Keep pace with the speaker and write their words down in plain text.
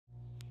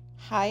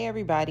Hi,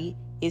 everybody.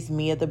 It's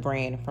Mia the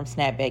Brand from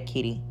Snapback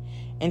Kitty.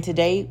 And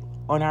today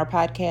on our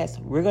podcast,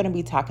 we're going to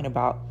be talking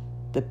about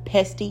the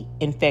pesky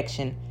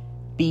infection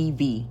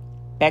BV,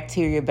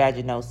 bacterial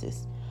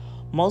vaginosis.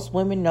 Most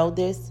women know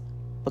this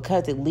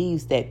because it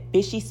leaves that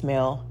fishy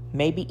smell,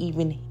 maybe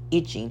even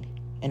itching,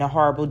 and a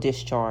horrible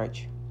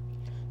discharge.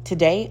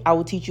 Today, I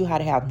will teach you how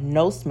to have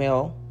no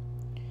smell,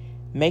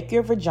 make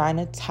your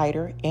vagina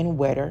tighter and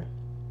wetter,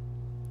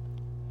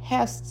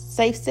 have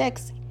safe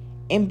sex,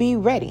 and be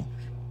ready.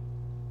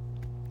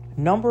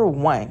 Number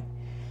 1,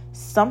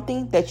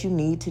 something that you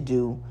need to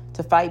do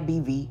to fight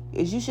BV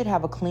is you should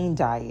have a clean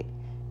diet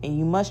and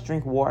you must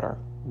drink water.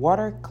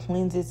 Water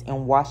cleanses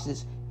and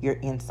washes your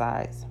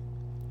insides.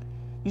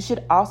 You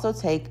should also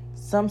take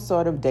some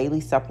sort of daily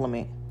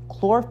supplement.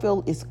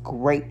 Chlorophyll is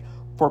great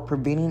for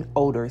preventing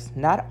odors,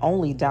 not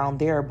only down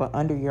there but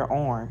under your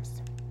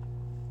arms.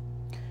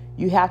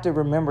 You have to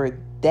remember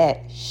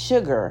that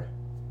sugar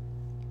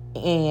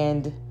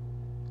and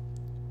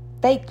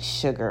fake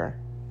sugar,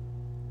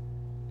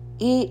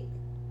 it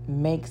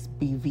makes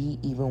BV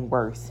even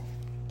worse.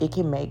 It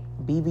can make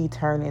BV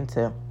turn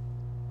into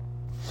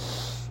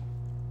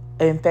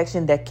an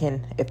infection that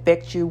can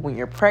affect you when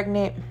you're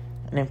pregnant,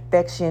 an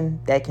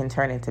infection that can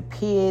turn into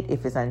PID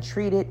if it's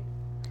untreated.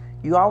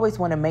 You always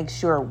want to make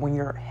sure when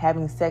you're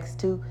having sex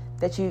too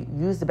that you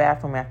use the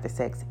bathroom after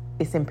sex.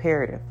 It's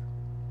imperative.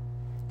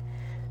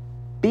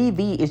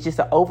 BV is just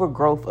an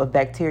overgrowth of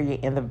bacteria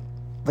in the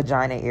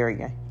vagina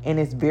area, and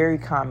it's very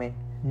common.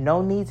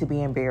 No need to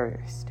be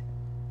embarrassed.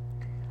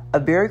 A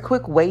very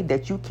quick way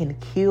that you can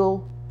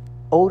kill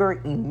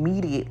odor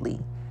immediately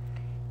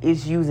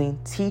is using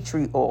tea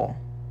tree oil.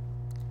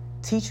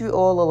 Tea tree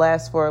oil will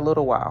last for a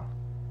little while,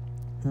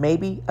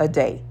 maybe a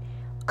day,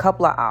 a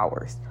couple of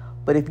hours.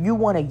 But if you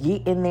want to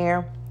get in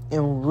there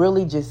and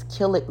really just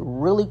kill it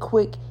really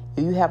quick,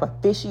 if you have a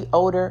fishy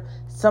odor,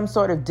 some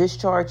sort of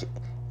discharge,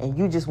 and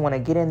you just want to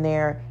get in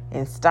there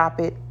and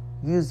stop it,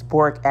 use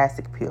boric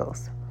acid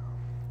pills.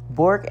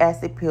 Boric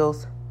acid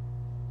pills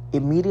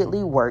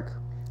immediately work.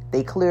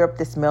 They clear up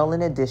the smell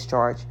and the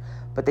discharge,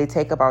 but they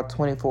take about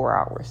 24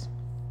 hours.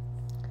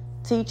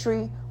 Tea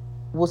tree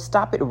will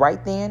stop it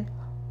right then,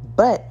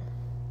 but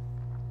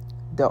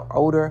the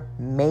odor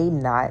may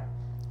not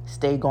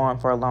stay gone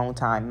for a long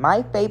time.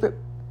 My favorite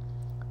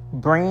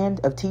brand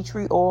of tea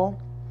tree oil,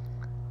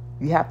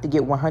 you have to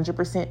get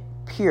 100%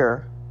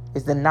 pure,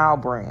 is the Now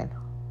brand.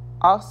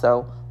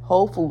 Also,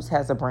 Whole Foods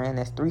has a brand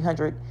that's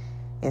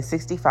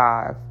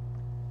 365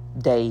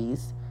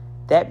 days.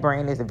 That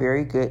brand is a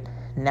very good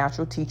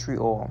natural tea tree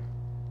oil.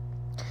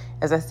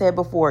 As I said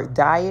before,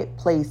 diet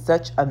plays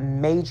such a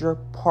major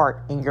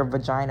part in your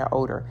vagina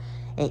odor,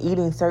 and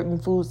eating certain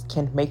foods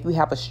can make you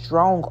have a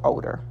strong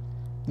odor.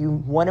 You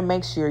want to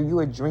make sure you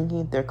are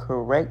drinking the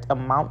correct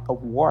amount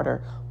of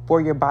water for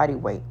your body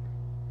weight.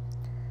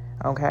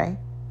 Okay?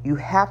 You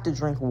have to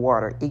drink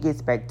water. It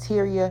gets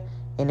bacteria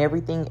and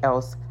everything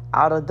else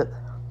out of the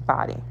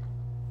body.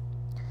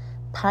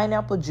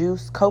 Pineapple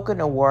juice,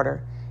 coconut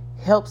water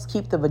helps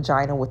keep the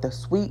vagina with a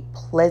sweet,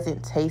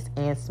 pleasant taste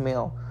and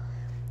smell.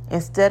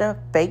 Instead of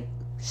fake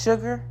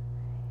sugar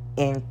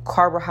and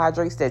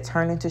carbohydrates that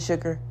turn into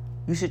sugar,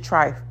 you should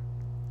try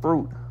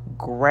fruit.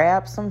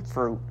 Grab some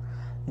fruit,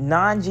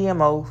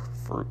 non-GMO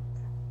fruit.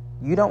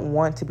 You don't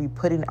want to be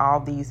putting all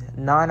these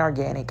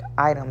non-organic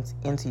items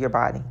into your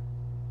body.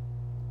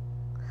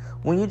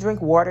 When you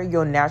drink water,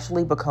 you'll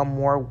naturally become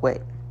more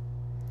wet.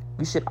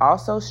 You should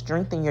also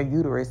strengthen your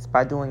uterus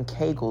by doing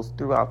Kegels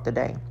throughout the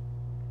day.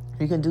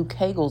 You can do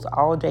Kegels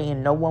all day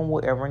and no one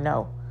will ever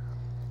know.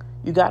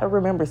 You got to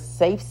remember,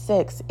 safe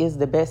sex is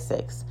the best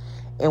sex.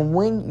 And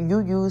when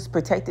you use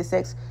protected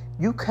sex,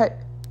 you cut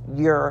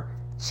your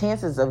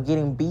chances of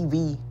getting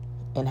BV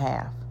in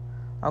half.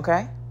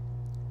 Okay?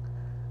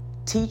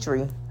 Tea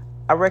tree.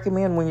 I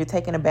recommend when you're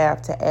taking a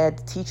bath to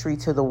add tea tree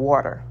to the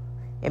water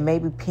and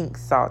maybe pink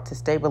salt to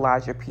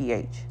stabilize your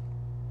pH.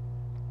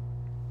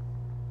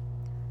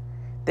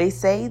 They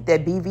say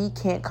that BV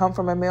can't come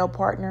from a male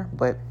partner,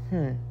 but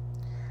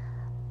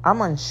I'm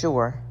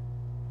unsure.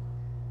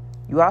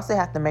 You also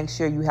have to make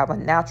sure you have a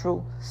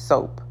natural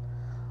soap.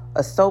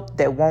 A soap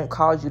that won't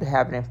cause you to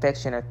have an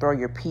infection or throw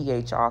your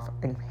pH off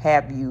and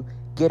have you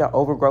get an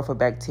overgrowth of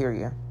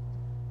bacteria.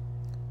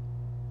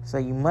 So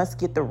you must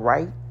get the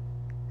right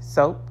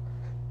soap.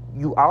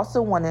 You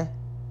also want to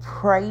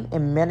pray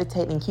and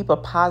meditate and keep a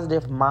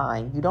positive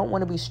mind. You don't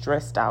want to be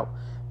stressed out,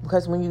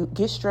 because when you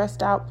get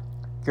stressed out,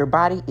 your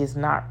body is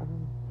not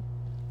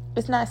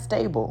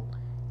stable,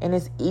 and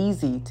it's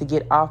easy to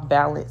get off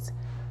balance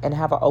and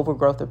have an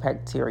overgrowth of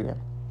bacteria.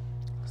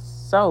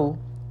 So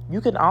you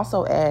can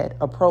also add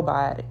a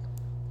probiotic.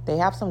 They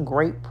have some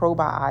great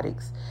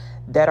probiotics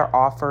that are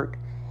offered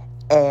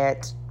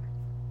at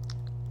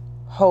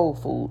Whole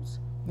Foods.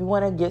 You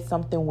want to get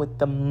something with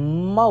the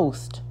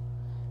most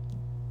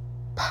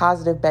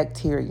positive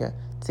bacteria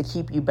to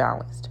keep you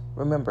balanced.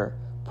 Remember,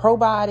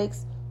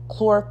 probiotics,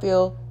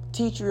 chlorophyll,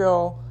 tea tree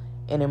oil.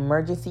 In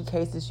emergency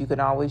cases, you can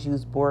always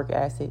use boric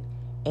acid.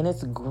 And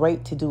it's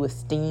great to do a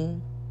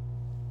steam,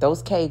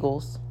 those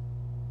Kegels,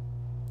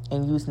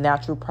 and use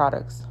natural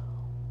products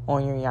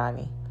on your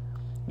yoni.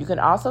 You can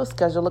also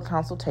schedule a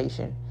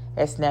consultation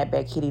at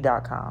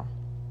snapbackkitty.com.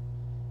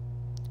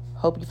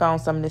 Hope you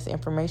found some of this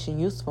information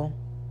useful.